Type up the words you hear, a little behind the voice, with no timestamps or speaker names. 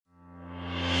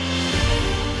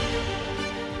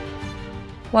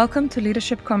Welcome to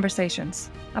Leadership Conversations,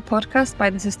 a podcast by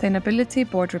the Sustainability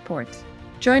Board Report.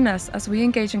 Join us as we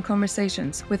engage in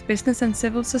conversations with business and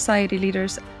civil society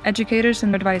leaders, educators,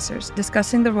 and advisors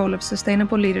discussing the role of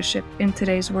sustainable leadership in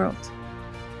today's world.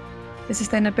 The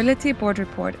Sustainability Board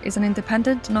Report is an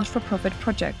independent, not-for-profit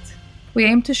project. We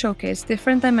aim to showcase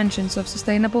different dimensions of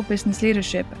sustainable business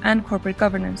leadership and corporate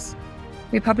governance.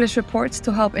 We publish reports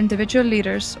to help individual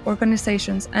leaders,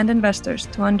 organizations, and investors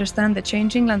to understand the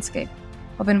changing landscape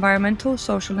of environmental,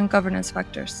 social, and governance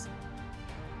factors.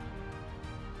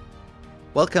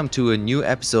 Welcome to a new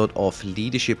episode of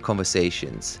Leadership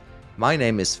Conversations. My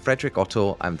name is Frederick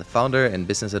Otto. I'm the founder and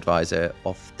business advisor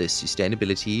of the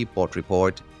Sustainability Board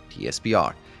Report,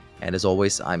 TSBR. And as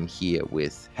always, I'm here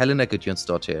with Helena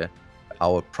Gudjonsdottir,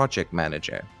 our project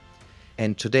manager.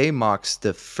 And today marks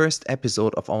the first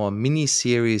episode of our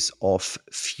mini-series of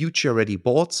future-ready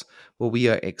boards, where we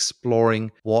are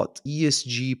exploring what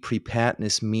ESG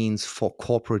preparedness means for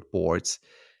corporate boards.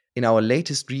 In our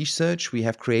latest research, we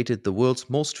have created the world's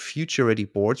most future-ready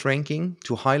boards ranking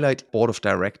to highlight board of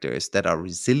directors that are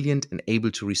resilient and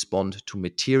able to respond to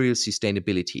material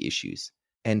sustainability issues.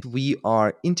 And we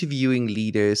are interviewing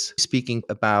leaders speaking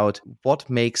about what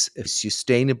makes a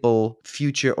sustainable,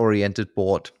 future-oriented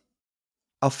board.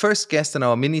 Our first guest in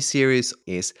our mini-series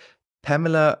is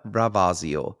Pamela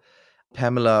Ravasio.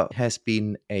 Pamela has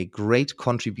been a great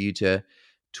contributor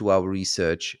to our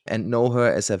research and know her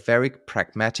as a very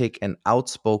pragmatic and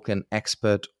outspoken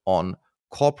expert on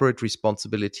corporate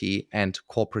responsibility and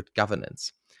corporate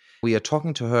governance. We are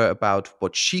talking to her about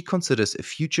what she considers a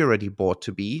future-ready board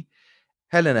to be.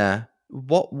 Helena,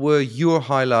 what were your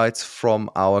highlights from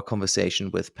our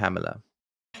conversation with Pamela?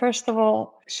 First of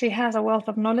all, she has a wealth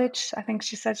of knowledge. I think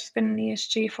she said she's been in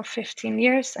ESG for 15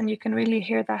 years, and you can really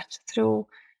hear that through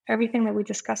everything that we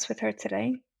discussed with her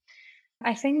today.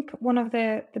 I think one of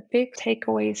the big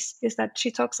takeaways is that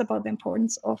she talks about the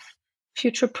importance of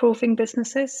future-proofing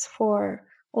businesses for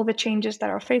all the changes that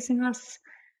are facing us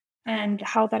and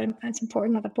how that is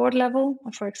important at the board level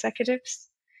and for executives.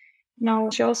 Now,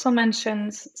 she also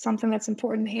mentions something that's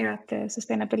important here at the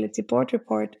Sustainability Board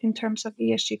Report in terms of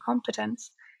ESG competence,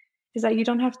 is that you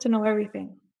don't have to know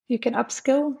everything. You can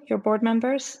upskill your board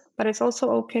members, but it's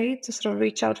also okay to sort of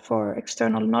reach out for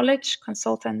external knowledge,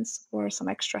 consultants, or some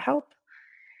extra help.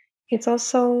 It's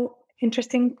also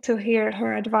interesting to hear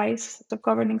her advice of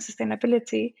governing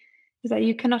sustainability is that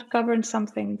you cannot govern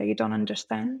something that you don't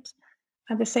understand.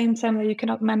 At the same time that you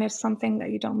cannot manage something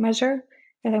that you don't measure.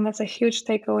 I think that's a huge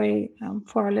takeaway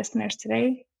for our listeners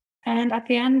today. And at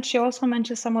the end, she also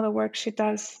mentions some of the work she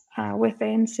does with the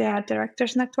INSEAD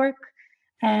Directors Network.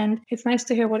 And it's nice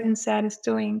to hear what INSEAD is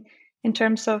doing in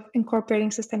terms of incorporating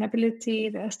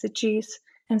sustainability, the SDGs,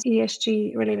 and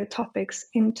ESG related topics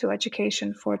into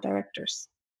education for directors.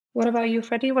 What about you,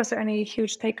 Freddie? Was there any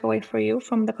huge takeaway for you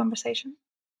from the conversation?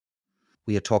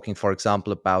 We are talking, for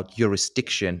example, about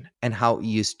jurisdiction and how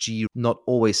ESG not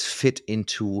always fit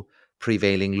into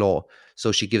prevailing law.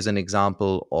 So she gives an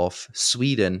example of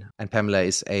Sweden, and Pamela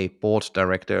is a board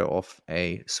director of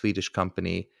a Swedish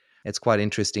company. It's quite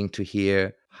interesting to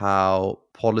hear how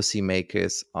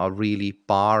policymakers are really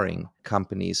barring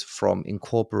companies from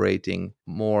incorporating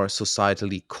more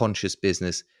societally conscious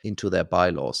business into their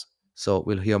bylaws. So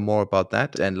we'll hear more about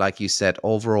that. And like you said,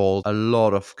 overall, a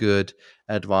lot of good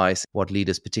advice, what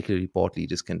leaders, particularly board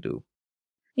leaders, can do.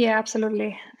 Yeah,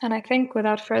 absolutely. And I think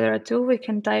without further ado, we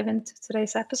can dive into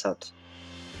today's episode.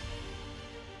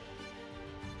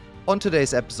 On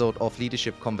today's episode of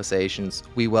Leadership Conversations,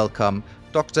 we welcome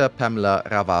Dr. Pamela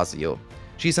Ravasio.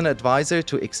 She's an advisor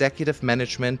to executive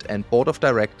management and board of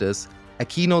directors, a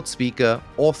keynote speaker,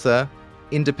 author,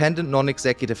 independent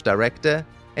non-executive director,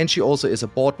 and she also is a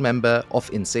board member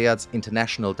of INSEAD's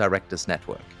International Directors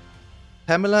Network.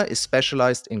 Pamela is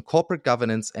specialized in corporate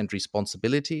governance and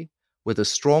responsibility with a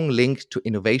strong link to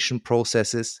innovation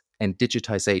processes and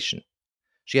digitization.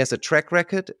 She has a track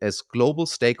record as global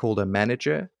stakeholder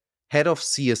manager, head of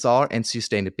CSR and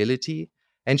sustainability,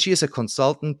 and she is a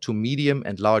consultant to medium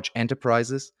and large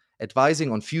enterprises,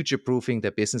 advising on future-proofing their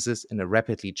businesses in a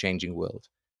rapidly changing world.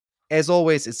 As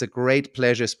always, it's a great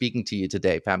pleasure speaking to you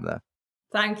today, Pamela.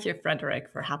 Thank you,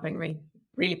 Frederick, for having me.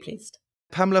 Really pleased.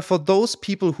 Pamela, for those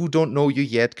people who don't know you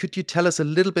yet, could you tell us a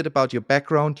little bit about your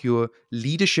background, your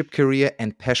leadership career,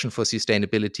 and passion for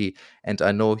sustainability? And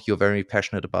I know you're very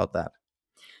passionate about that.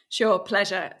 Sure,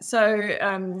 pleasure. So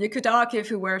you could argue if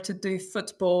we were to do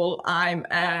football, I'm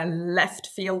a left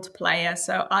field player.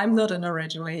 So I'm not an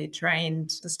originally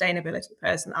trained sustainability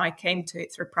person. I came to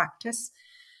it through practice.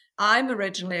 I'm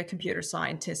originally a computer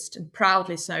scientist, and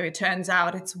proudly so. It turns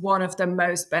out it's one of the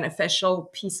most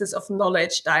beneficial pieces of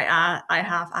knowledge that I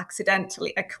have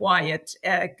accidentally acquired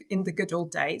in the good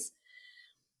old days.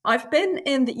 I've been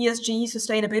in the ESG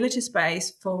sustainability space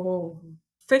for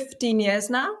 15 years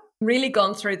now, really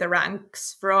gone through the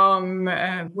ranks from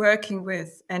working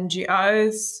with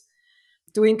NGOs,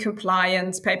 doing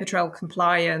compliance, paper trail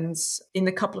compliance in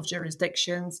a couple of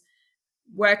jurisdictions,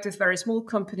 worked with very small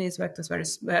companies, worked with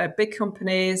very big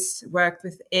companies, worked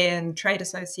within trade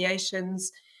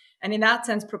associations, and in that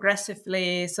sense,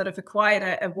 progressively sort of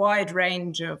acquired a wide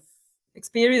range of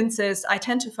experiences. I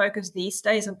tend to focus these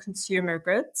days on consumer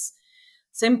goods,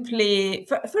 simply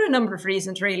for a number of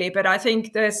reasons, really. But I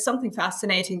think there's something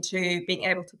fascinating to being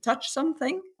able to touch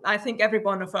something. I think every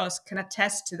one of us can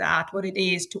attest to that, what it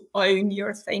is to own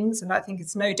your things. And I think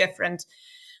it's no different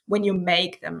when you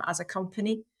make them as a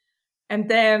company. And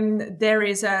then there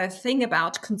is a thing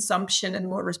about consumption and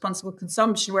more responsible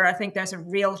consumption, where I think there's a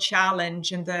real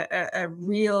challenge and a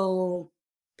real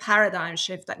paradigm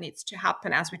shift that needs to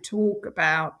happen as we talk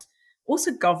about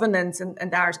also governance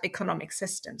and our economic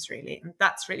systems, really. And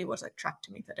that's really what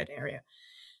attracted me to that area.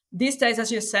 These days,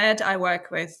 as you said, I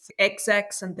work with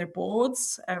execs and their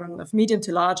boards of medium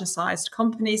to larger sized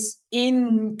companies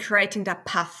in creating that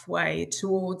pathway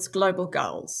towards global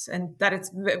goals. And that it's,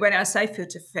 when I say food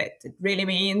to fit, it really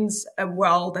means a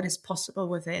world that is possible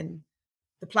within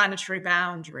the planetary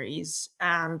boundaries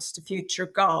and the future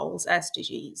goals,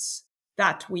 SDGs,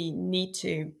 that we need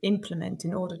to implement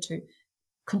in order to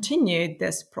continue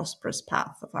this prosperous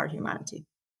path of our humanity.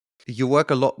 You work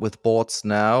a lot with boards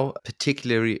now,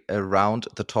 particularly around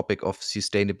the topic of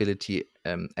sustainability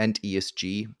and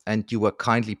ESG, and you were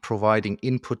kindly providing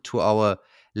input to our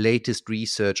latest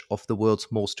research of the world's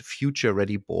most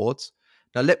future-ready boards.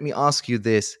 Now, let me ask you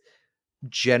this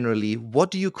generally. What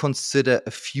do you consider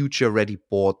a future-ready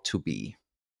board to be?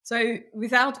 So,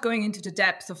 without going into the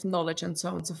depth of knowledge and so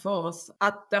on and so forth,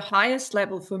 at the highest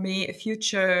level for me, a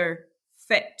future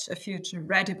fit, a future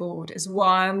ready board is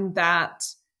one that,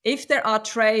 if there are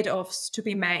trade-offs to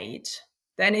be made,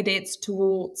 then it is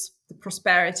towards the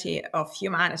prosperity of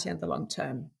humanity in the long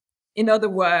term. In other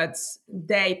words,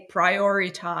 they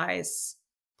prioritize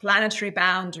planetary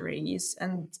boundaries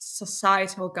and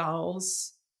societal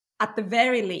goals, at the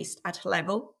very least at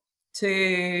level,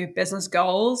 to business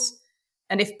goals.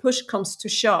 And if push comes to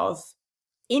shove,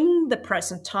 in the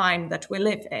present time that we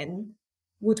live in,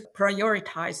 would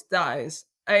prioritize those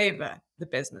over the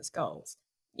business goals.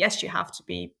 Yes, you have to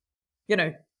be,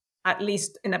 at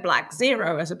least in a black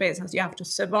zero as a business. You have to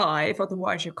survive,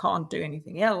 otherwise you can't do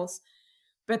anything else.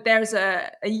 But there's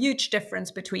a huge difference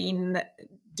between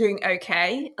doing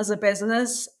okay as a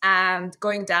business and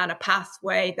going down a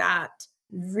pathway that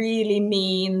really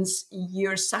means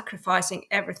you're sacrificing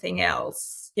everything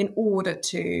else in order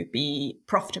to be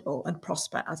profitable and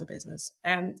prosper as a business.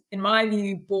 And in my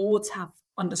view, boards have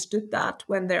understood that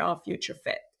when they are future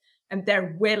fit, and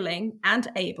they're willing and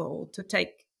able to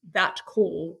take that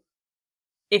call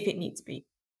if it needs to be.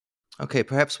 Okay,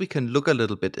 perhaps we can look a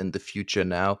little bit in the future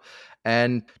now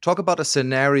and talk about a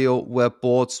scenario where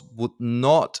boards would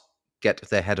not get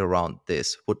their head around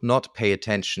this, would not pay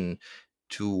attention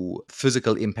to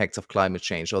physical impacts of climate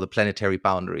change or the planetary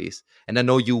boundaries. And I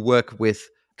know you work with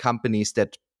companies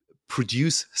that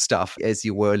produce stuff, as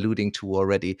you were alluding to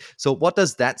already. So what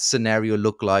does that scenario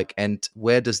look like, and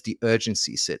where does the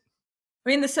urgency sit? I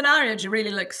mean, the scenario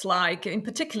really looks like, in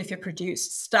particular, if you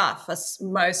produce stuff, as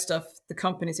most of the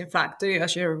companies, in fact, do,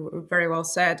 as you very well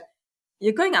said,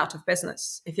 you're going out of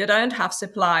business. If you don't have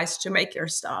supplies to make your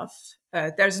stuff,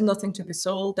 there's nothing to be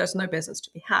sold. There's no business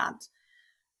to be had.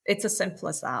 It's as simple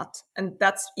as that. And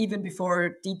that's even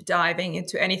before deep diving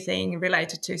into anything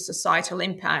related to societal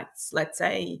impacts, let's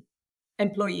say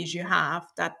employees you have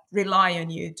that rely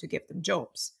on you to give them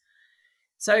jobs.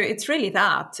 So it's really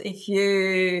that. If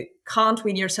you can't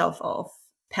wean yourself off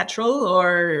petrol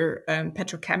or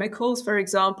petrochemicals, for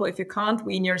example, if you can't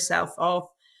wean yourself off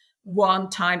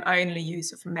one-time only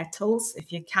use of metals,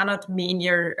 if you cannot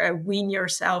wean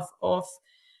yourself off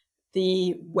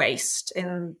the waste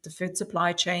in the food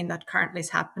supply chain that currently is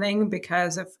happening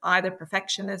because of either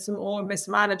perfectionism or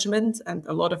mismanagement, and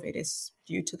a lot of it is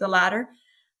due to the latter,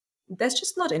 there's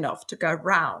just not enough to go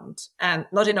around. And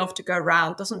not enough to go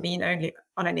around doesn't mean only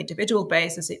on an individual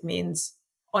basis. It means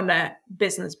on a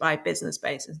business by business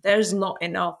basis. There's not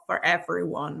enough for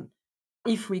everyone.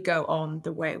 If we go on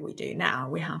the way we do now,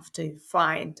 we have to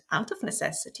find, out of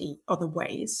necessity, other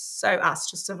ways so as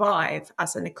to survive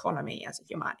as an economy, as a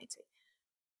humanity.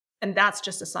 And that's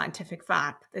just a scientific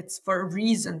fact. It's for a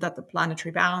reason that the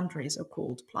planetary boundaries are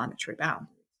called planetary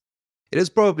boundaries. It is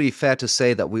probably fair to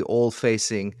say that we're all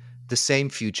facing the same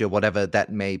future, whatever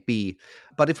that may be.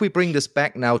 But if we bring this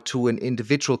back now to an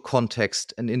individual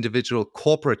context, an individual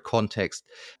corporate context,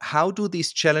 how do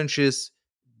these challenges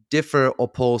differ or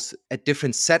pose a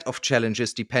different set of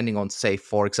challenges depending on, say,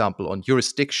 for example, on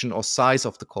jurisdiction or size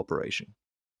of the corporation?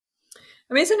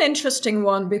 I mean, it's an interesting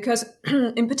one because,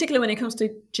 in particular, when it comes to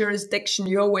jurisdiction,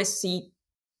 you always see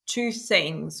two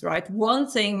things, right? One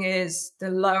thing is the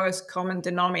lowest common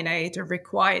denominator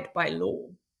required by law,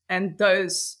 and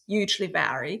those hugely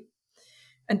vary.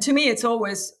 And to me, it's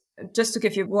always, just to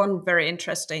give you one very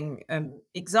interesting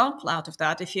example out of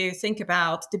that, if you think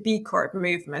about the B Corp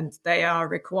movement, they are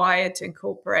required to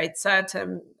incorporate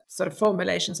certain sort of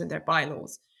formulations in their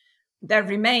bylaws. They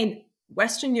remain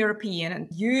Western European and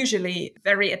usually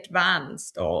very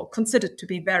advanced or considered to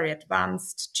be very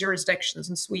advanced jurisdictions,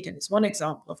 and Sweden is one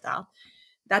example of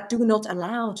that do not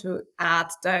allow to add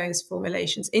those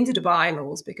formulations into the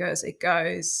bylaws because it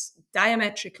goes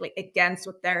diametrically against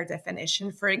what their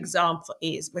definition, for example,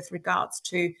 is with regards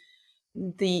to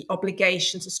the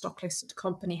obligations a stock listed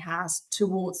company has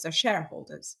towards their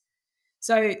shareholders.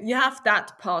 So you have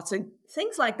that part. So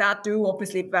things like that do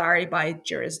obviously vary by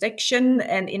jurisdiction.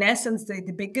 And in essence,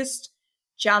 the biggest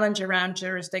challenge around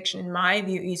jurisdiction, in my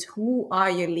view, is who are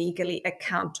you legally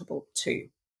accountable to?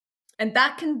 And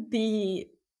that can be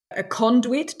a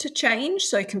conduit to change.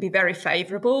 So it can be very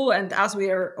favorable. And as we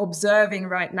are observing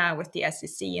right now with the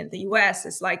SEC in the US,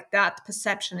 it's like that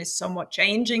perception is somewhat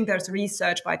changing. There's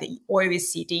research by the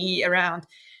OECD around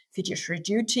fiduciary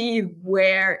duty,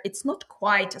 where it's not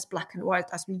quite as black and white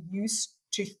as we used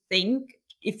to think.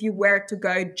 If you were to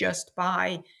go just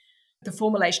by the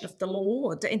formulation of the law,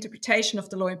 or the interpretation of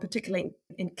the law, in particular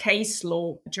in case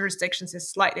law jurisdictions,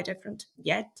 is slightly different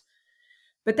yet.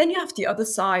 But then you have the other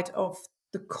side of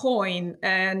the coin,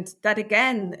 and that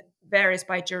again varies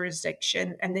by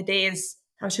jurisdiction. And it is,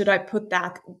 how should I put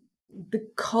that? The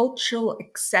cultural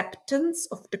acceptance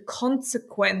of the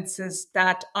consequences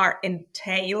that are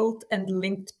entailed and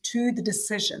linked to the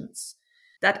decisions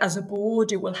that as a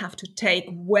board you will have to take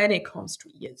when it comes to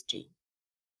ESG.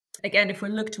 Again, if we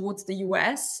look towards the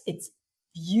US, it's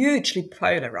hugely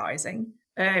polarizing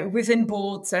within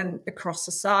boards and across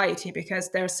society because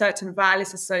there are certain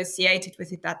values associated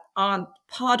with it that aren't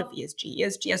part of ESG.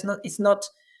 ESG is not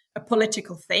a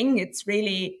political thing. It's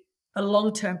really a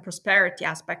long-term prosperity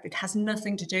aspect. It has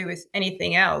nothing to do with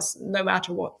anything else, no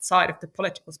matter what side of the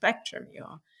political spectrum you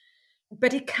are.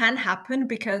 But it can happen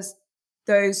because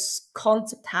those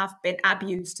concepts have been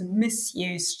abused and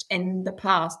misused in the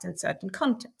past in certain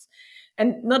contexts.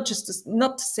 And not to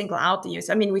single out the use.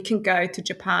 I mean, we can go to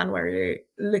Japan where you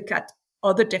look at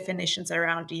other definitions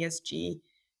around ESG.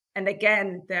 And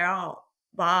again, there are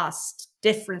vast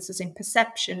differences in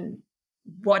perception,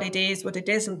 what it is, what it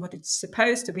isn't, what it's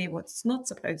supposed to be, what it's not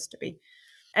supposed to be.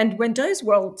 And when those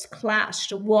worlds clash,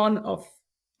 the one of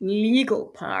legal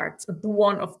parts and the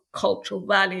one of cultural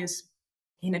values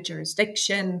in a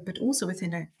jurisdiction, but also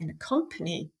within a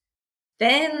company,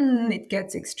 then it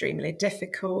gets extremely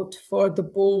difficult for the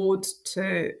board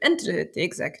to, and the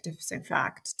executives, in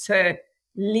fact, to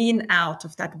lean out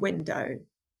of that window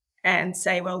and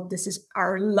say, well, this is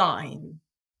our line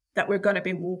that we're going to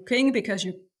be walking, because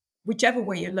you, whichever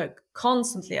way you look,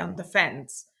 constantly on the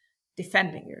fence,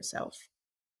 defending yourself.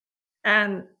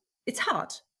 And it's hard.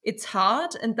 It's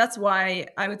hard. And that's why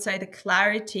I would say the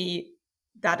clarity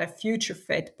that a future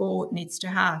fit board needs to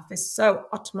have is so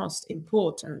utmost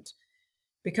important.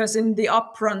 Because in the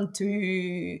upfront,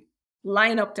 to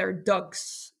line up their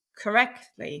ducks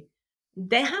correctly,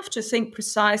 they have to think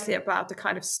precisely about the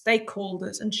kind of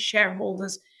stakeholders and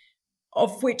shareholders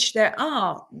of which there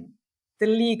are the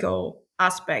legal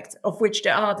aspects, of which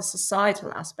there are the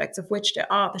societal aspects, of which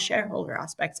there are the shareholder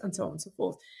aspects, and so on and so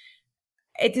forth.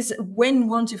 It is when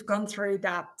once you've gone through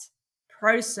that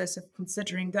process of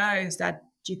considering those that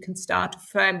you can start to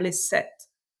firmly set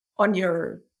on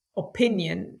your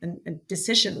opinion and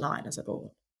decision line as a board.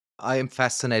 I am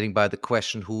fascinated by the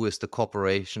question, who is the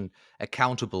corporation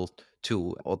accountable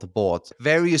to, or the board?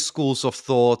 Various schools of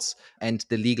thoughts, and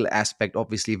the legal aspect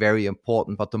obviously very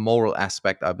important, but the moral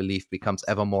aspect, I believe, becomes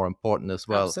ever more important as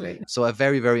well. Absolutely. So a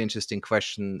very, very interesting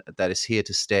question that is here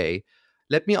to stay.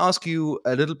 Let me ask you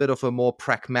a little bit of a more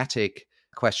pragmatic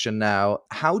question now.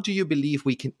 How do you believe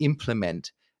we can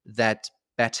implement that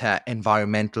better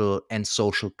environmental and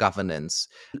social governance?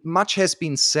 Much has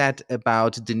been said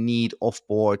about the need of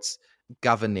boards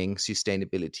governing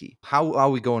sustainability. How are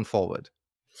we going forward?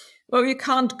 Well, you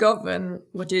can't govern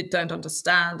what you don't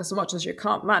understand as much as you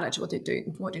can't manage what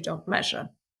you don't measure.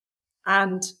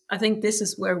 And I think this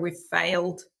is where we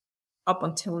failed up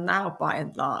until now, by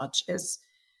and large, is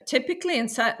typically,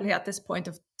 and certainly at this point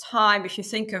of time, if you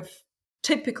think of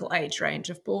typical age range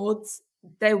of boards,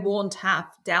 they won't have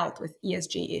dealt with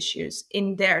ESG issues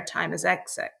in their time as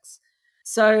execs.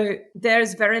 So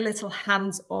there's very little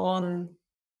hands-on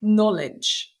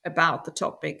knowledge about the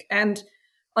topic. And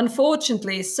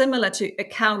unfortunately, similar to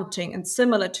accounting and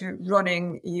similar to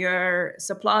running your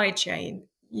supply chain,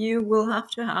 you will have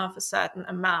to have a certain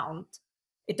amount.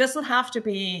 It doesn't have to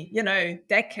be,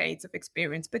 decades of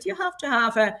experience, but you have to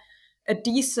have a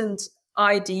decent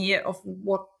idea of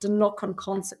what the knock-on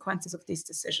consequences of these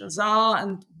decisions are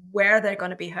and where they're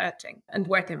going to be hurting and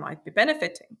where they might be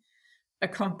benefiting a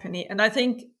company. And I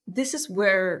think this is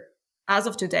where, as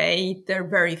of today, there are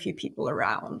very few people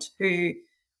around who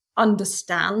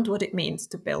understand what it means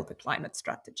to build a climate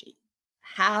strategy,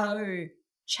 how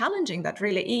challenging that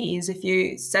really is if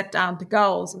you set down the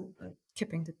goals and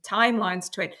keeping the timelines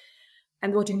to it,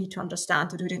 and what you need to understand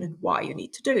to do it and why you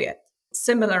need to do it.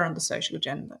 Similar on the social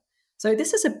agenda. So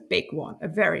this is a big one, a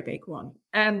very big one.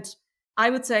 And I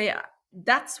would say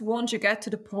that's once you get to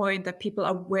the point that people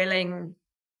are willing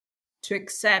to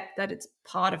accept that it's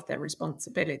part of their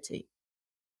responsibility.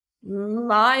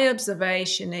 My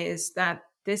observation is that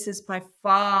this is by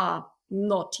far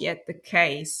not yet the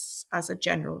case as a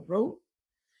general rule.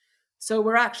 So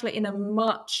we're actually in a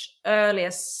much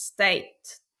earlier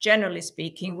state, generally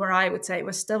speaking, where I would say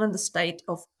we're still in the state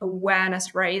of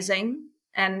awareness raising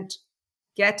and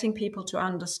getting people to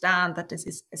understand that this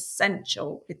is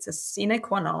essential. It's a sine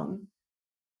qua non,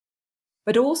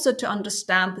 but also to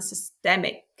understand the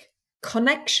systemic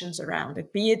connections around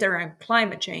it, be it around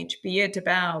climate change, be it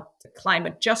about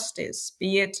climate justice,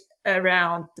 be it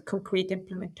around the concrete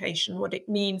implementation, what it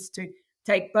means to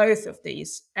take both of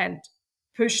these and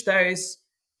push those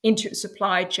into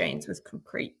supply chains with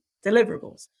concrete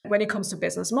deliverables. When it comes to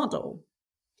business model,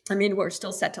 I mean, we're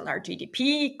still set on our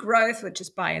GDP growth, which is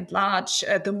by and large,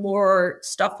 the more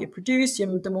stuff you produce,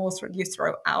 the more you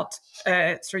throw out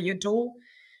through your door,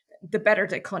 the better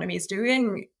the economy is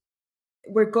doing.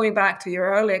 We're going back to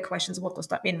your earlier questions. What does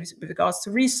that mean with regards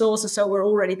to resources? So we're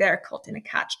already there caught in a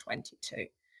catch-22.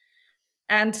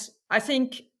 And I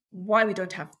think why we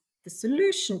don't have the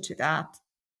solution to that,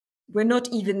 we're not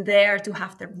even there to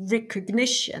have the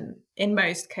recognition in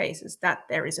most cases that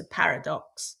there is a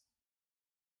paradox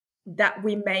that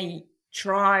we may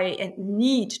try and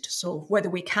need to solve, whether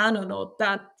we can or not,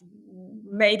 that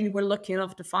maybe we're lucky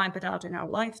enough to find that out in our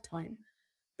lifetime.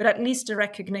 But at least a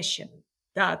recognition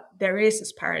that there is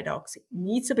this paradox, it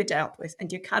needs to be dealt with,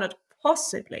 and you cannot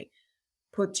possibly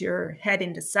put your head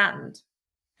in the sand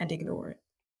and ignore it.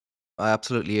 I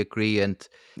absolutely agree. And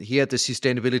here at the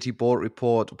Sustainability Board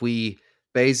Report, we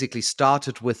basically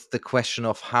started with the question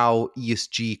of how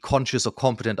ESG conscious or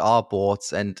competent are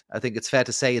boards. And I think it's fair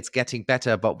to say it's getting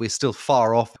better, but we're still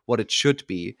far off what it should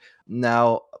be.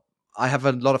 Now, I have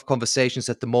a lot of conversations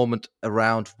at the moment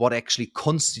around what actually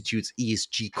constitutes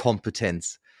ESG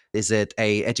competence. Is it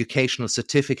a educational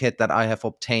certificate that I have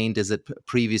obtained? Is it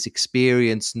previous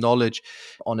experience, knowledge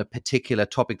on a particular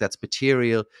topic that's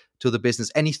material to the business?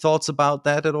 Any thoughts about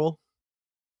that at all?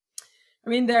 I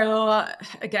mean, there are,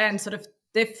 again, sort of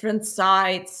different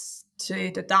sides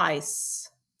to the dice.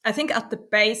 I think at the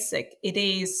basic, it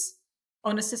is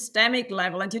on a systemic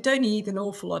level, and you don't need an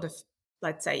awful lot of,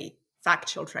 let's say,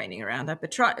 factual training around that,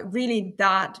 but really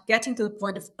that getting to the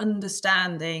point of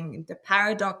understanding the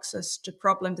paradoxes, the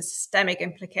problem, the systemic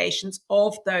implications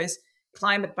of those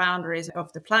climate boundaries,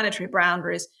 of the planetary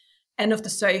boundaries, and of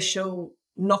the social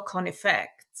knock-on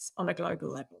effects on a global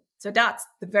level. So that's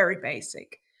the very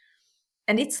basic.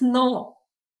 And it's not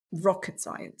rocket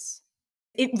science.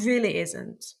 It really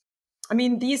isn't. I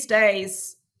mean, these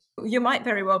days, you might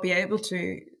very well be able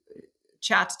to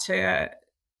chat to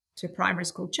a primary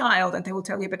school child and they will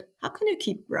tell you, but how can you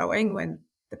keep growing when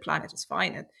the planet is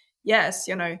fine? And yes,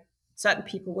 certain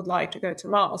people would like to go to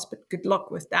Mars, but good luck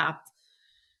with that.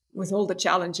 With all the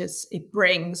challenges it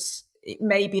brings, it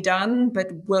may be done, but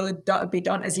will it be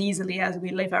done as easily as we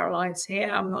live our lives here?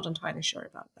 I'm not entirely sure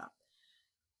about that.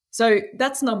 So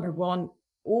that's number one.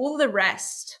 All the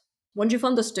rest, once you've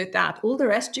understood that, all the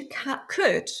rest you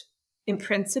could, in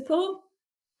principle,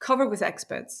 cover with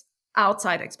experts,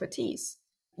 outside expertise.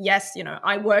 Yes,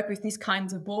 I work with these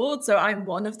kinds of boards, so I'm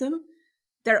one of them.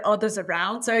 There are others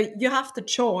around. So you have the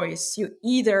choice. You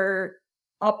either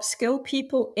upskill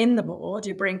people in the board,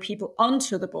 you bring people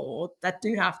onto the board that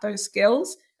do have those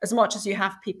skills, as much as you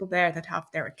have people there that have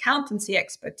their accountancy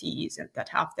expertise and that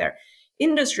have their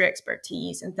industry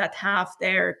expertise and that have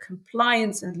their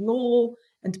compliance and law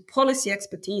and policy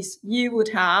expertise. You would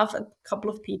have a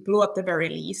couple of people who at the very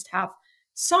least have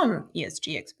some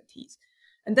ESG expertise. expertise.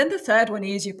 And then the third one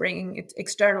is you're bringing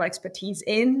external expertise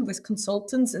in with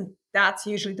consultants. And that's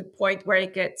usually the point where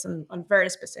it gets on very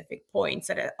specific points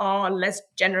that are less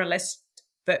generalist,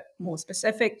 but more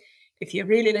specific. If you're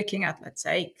really looking at, let's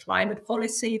say, climate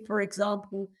policy, for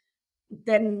example,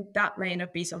 then that may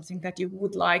not be something that you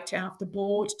would like to have the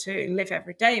board to live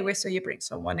every day with. So you bring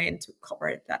someone in to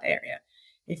cover that area.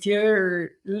 If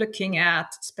you're looking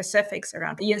at specifics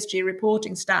around ESG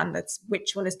reporting standards,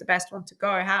 which one is the best one to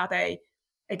go, how they,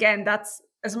 again, that's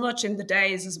as much in the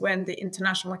days as when the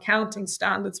international accounting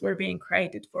standards were being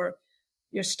created for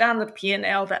your standard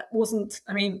P&L. That wasn't,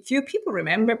 I mean, few people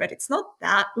remember, but it's not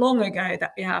that long ago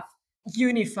that we have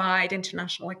unified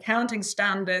international accounting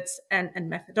standards and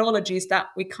methodologies that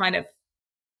we kind of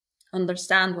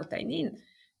understand what they mean.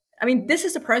 I mean, this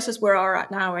is the process we're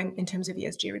at now in terms of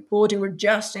ESG reporting. We're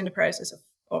just in the process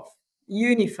of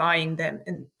unifying them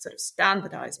and sort of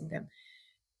standardizing them.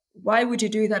 Why would you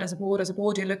do that as a board? As a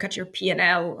board, you look at your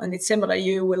P&L, and it's similar.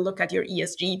 You will look at your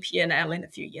ESG P&L in a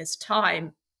few years'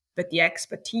 time, but the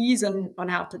expertise on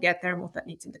how to get there and what that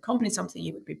needs in the company is something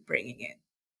you would be bringing in.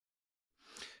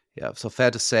 Yeah, so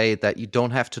fair to say that you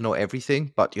don't have to know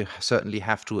everything, but you certainly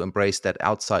have to embrace that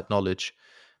outside knowledge.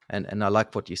 And I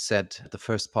like what you said, the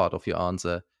first part of your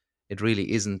answer. It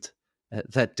really isn't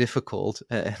that difficult.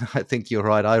 And I think you're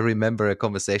right. I remember a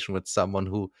conversation with someone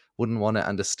who wouldn't want to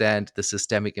understand the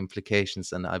systemic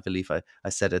implications. And I believe I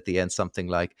said at the end something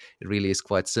like, it really is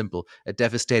quite simple. A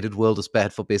devastated world is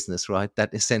bad for business, right?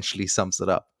 That essentially sums it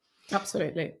up.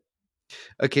 Absolutely.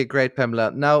 Okay, great,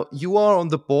 Pamela. Now, you are on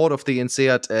the board of the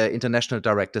INSEAD International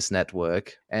Directors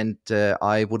Network, and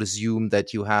I would assume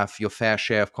that you have your fair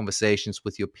share of conversations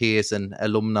with your peers and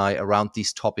alumni around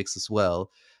these topics as well.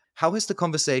 How has the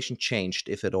conversation changed,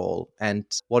 if at all? And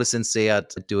what is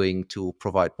INSEAD doing to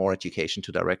provide more education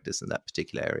to directors in that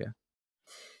particular area?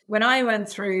 When I went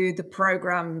through the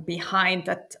program behind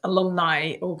that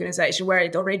alumni organization where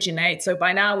it originates, so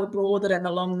by now we're broader than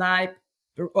alumni,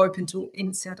 we're open to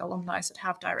INSEAD alumni that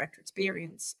have direct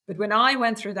experience. But when I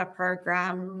went through that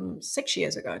program 6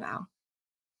 years ago now,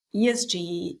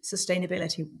 ESG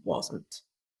sustainability wasn't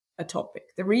a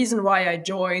topic. The reason why I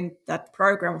joined that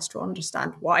program was to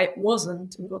understand why it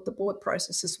wasn't and what the board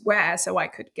processes were so I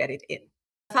could get it in.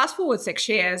 Fast forward 6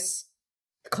 years,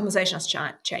 the conversation has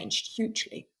changed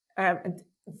hugely. And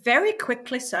very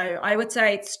quickly. So I would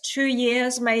say it's 2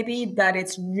 years maybe that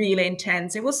it's really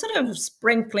intense. It was sort of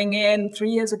sprinkling in 3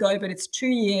 years ago, but it's 2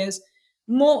 years,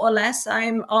 more or less.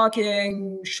 I'm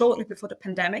arguing shortly before the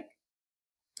pandemic.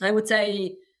 I would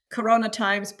say Corona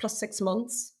times plus 6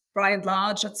 months, by and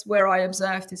large. That's where I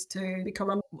observed is to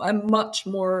become a much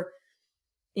more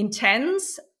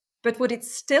intense. But what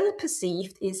it's still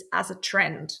perceived is as a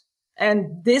trend.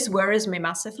 And this worries me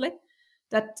massively,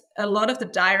 that a lot of the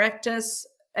directors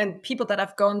and people that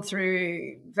have gone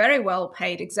through very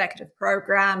well-paid executive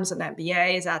programs and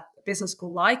MBAs at a business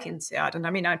school like INSEAD, and I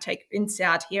mean, I take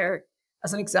INSEAD here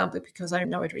as an example because I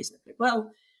know it reasonably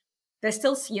well, they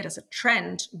still see it as a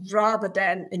trend rather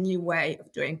than a new way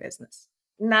of doing business.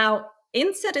 Now,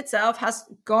 INSEAD itself has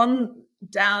gone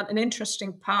down an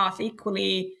interesting path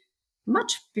equally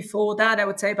much before that, I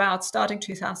would say about starting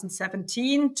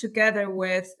 2017, together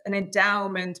with an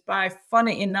endowment by,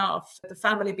 funny enough, the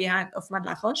family behind of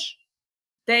Pamela Ravasio.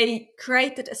 They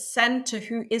created a center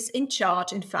who is in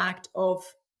charge, in fact, of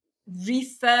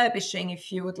refurbishing,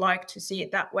 if you would like to see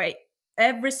it that way,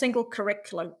 every single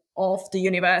curriculum of the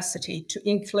university to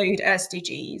include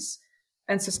SDGs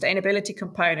and sustainability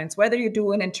components, whether you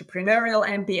do an entrepreneurial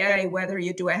MBA, whether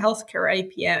you do a healthcare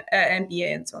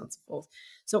MBA, and so on and so forth.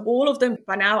 So all of them,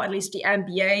 by now, at least the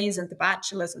MBAs and the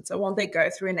bachelors and so on, they go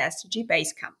through an SDG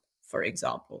base camp, for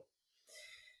example.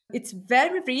 It's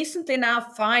very recently now,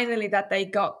 finally, that they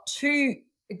got 2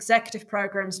 executive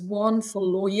programs, one for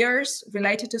lawyers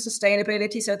related to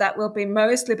sustainability. So that will be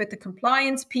mostly with the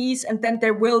compliance piece. And then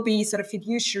there will be sort of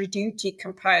fiduciary duty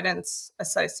components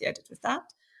associated with that.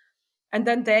 And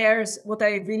then there's what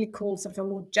they really call sort of a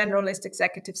more generalist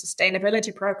executive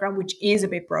sustainability program, which is a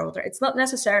bit broader. It's not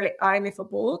necessarily only for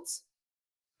boards,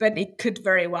 but it could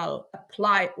very well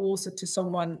apply also to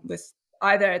someone with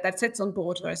either that sits on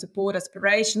board or as a board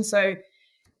aspiration. So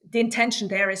the intention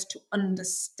there is to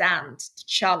understand the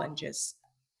challenges.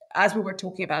 As we were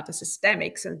talking about the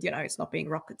systemics and, it's not being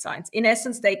rocket science. In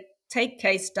essence, they take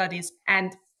case studies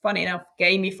and, funny enough,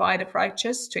 gamified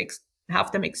approaches to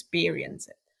have them experience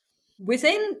it.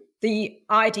 Within the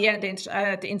IDN,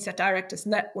 the INSEAD Directors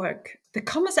Network, the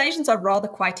conversations are rather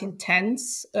quite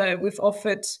intense. We've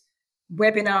offered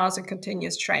webinars and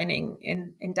continuous training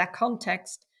in that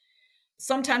context.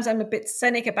 Sometimes I'm a bit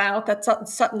cynic about that.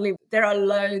 Suddenly there are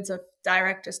loads of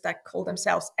directors that call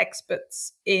themselves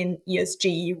experts in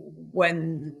ESG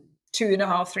when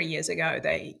 2.5, 3 years ago,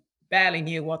 they barely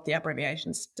knew what the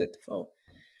abbreviation stood for.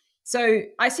 So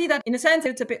I see that in a sense,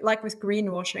 it's a bit like with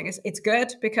greenwashing. It's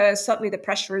good because suddenly the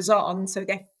pressure is on. So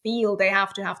they feel they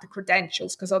have to have the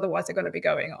credentials because otherwise they're going to be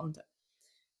going under.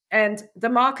 And the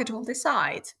market will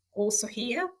decide also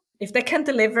here. If they can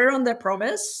deliver on their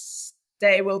promise,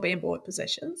 they will be in board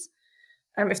positions.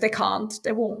 If they can't,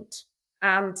 they won't.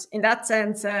 And in that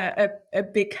sense, a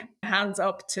big hands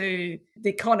up to the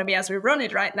economy as we run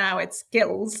it right now. It's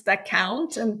skills that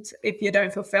count. And if you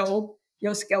don't fulfill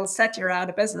your skill set, you're out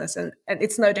of business. And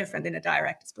it's no different in a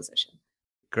director's position.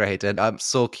 Great. And I'm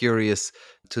so curious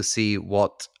to see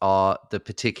what are the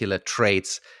particular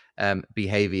traits,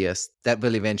 behaviors that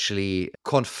will eventually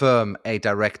confirm a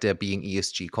director being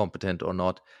ESG competent or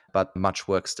not. But much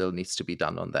work still needs to be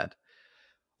done on that.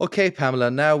 Okay,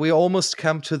 Pamela, now we almost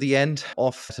come to the end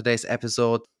of today's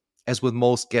episode. As with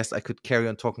most guests, I could carry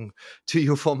on talking to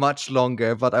you for much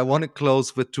longer, but I want to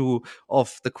close with two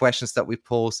of the questions that we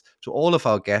pose to all of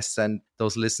our guests, and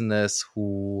those listeners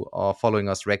who are following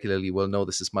us regularly will know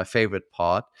this is my favorite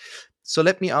part. So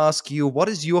let me ask you, what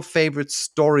is your favorite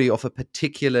story of a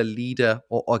particular leader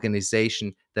or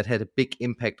organization that had a big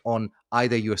impact on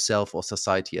either yourself or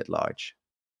society at large?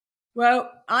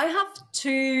 Well, I have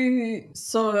two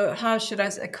sort of, how should I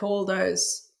call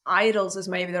those? Idols is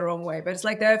maybe the wrong way, but it's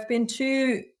like there have been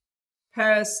two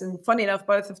persons, funny enough,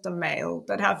 both of them male,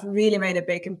 that have really made a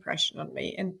big impression on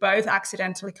me, and both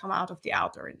accidentally come out of the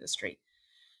outdoor industry.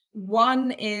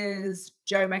 One is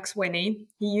Joe McSweeney.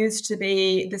 He used to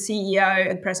be the CEO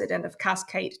and president of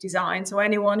Cascade Design. So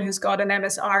anyone who's got an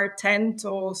MSR tent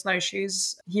or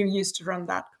snowshoes, he used to run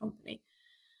that company.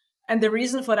 And the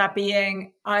reason for that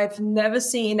being, I've never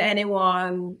seen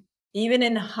anyone, even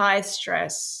in high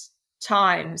stress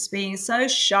times, being so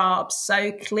sharp,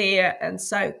 so clear, and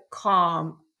so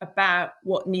calm about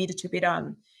what needed to be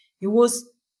done. He was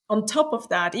on top of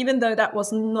that, even though that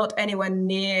was not anywhere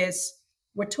near,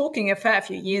 we're talking a fair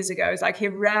few years ago. It's like he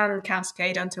ran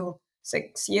Cascade until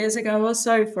 6 years ago or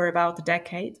so, for about a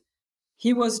decade.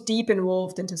 He was deep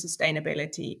involved into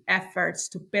sustainability efforts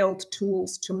to build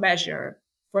tools to measure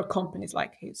for companies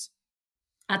like his.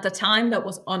 At the time, that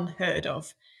was unheard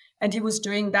of. And he was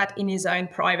doing that in his own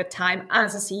private time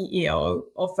as a CEO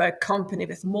of a company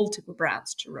with multiple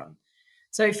brands to run.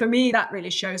 So for me, that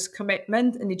really shows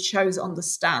commitment and it shows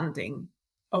understanding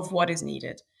of what is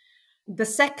needed. The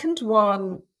second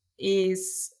one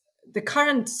is the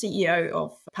current CEO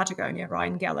of Patagonia,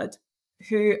 Ryan Gellert,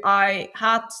 who I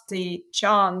had the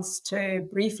chance to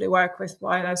briefly work with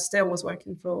while I still was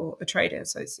working for a trade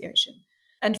association.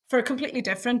 And for a completely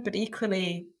different but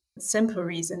equally simple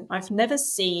reason, I've never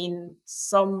seen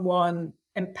someone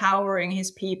empowering his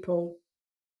people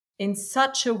in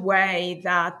such a way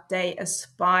that they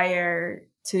aspire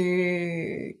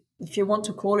to, if you want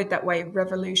to call it that way,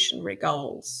 revolutionary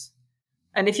goals.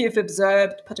 And if you've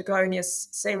observed Patagonia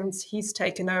since he's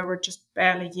taken over just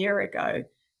barely a year ago,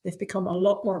 they've become a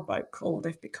lot more vocal,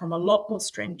 they've become a lot more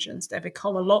stringent, they've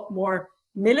become a lot more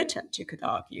militant, you could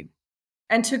argue.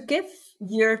 And to give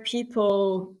your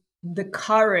people the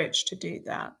courage to do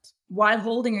that while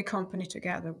holding a company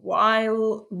together,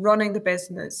 while running the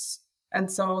business and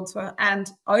so on,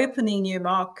 and opening new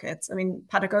markets. I mean,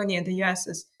 Patagonia in the US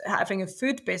is having a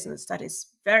food business that is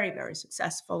very, very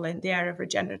successful in the area of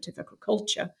regenerative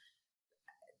agriculture.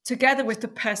 Together with the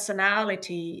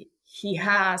personality he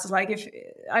has, like, if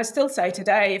I still say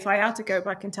today, if I had to go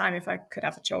back in time, if I could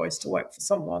have a choice to work for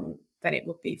someone, then it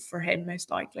would be for him most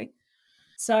likely.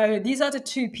 So these are the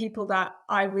two people that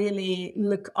I really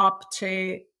look up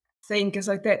to, think is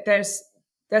like that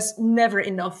there's never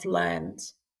enough learned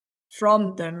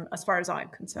from them, as far as I'm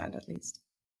concerned, at least.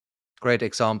 Great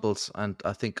examples, and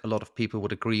I think a lot of people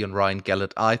would agree on Ryan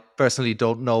Gellert. I personally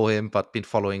don't know him, but been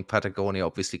following Patagonia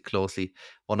obviously closely.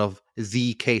 One of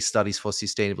the case studies for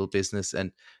sustainable business,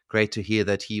 and great to hear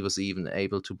that he was even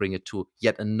able to bring it to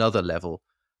yet another level.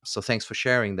 So thanks for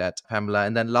sharing that, Pamela.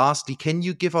 And then lastly, can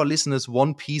you give our listeners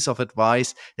one piece of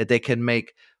advice that they can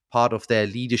make part of their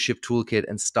leadership toolkit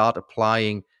and start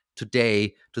applying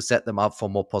today to set them up for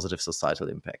more positive societal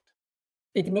impact?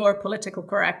 Ignore political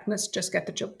correctness, just get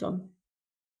the job done.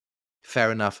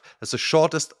 Fair enough. That's the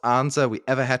shortest answer we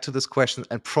ever had to this question,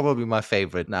 and probably my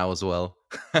favorite now as well.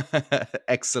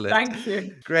 Excellent. Thank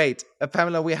you. Great.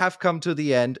 Pamela, we have come to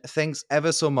the end. Thanks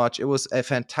ever so much. It was a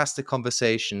fantastic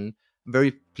conversation. I'm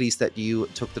very pleased that you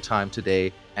took the time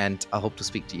today, and I hope to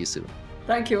speak to you soon.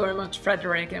 Thank you very much,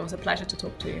 Frederick. It was a pleasure to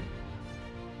talk to you.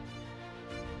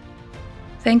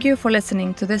 Thank you for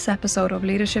listening to this episode of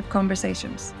Leadership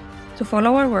Conversations. To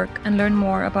follow our work and learn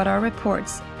more about our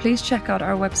reports, please check out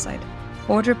our website,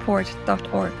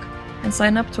 boardreport.org, and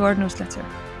sign up to our newsletter.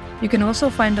 You can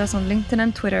also find us on LinkedIn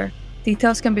and Twitter.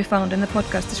 Details can be found in the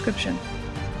podcast description.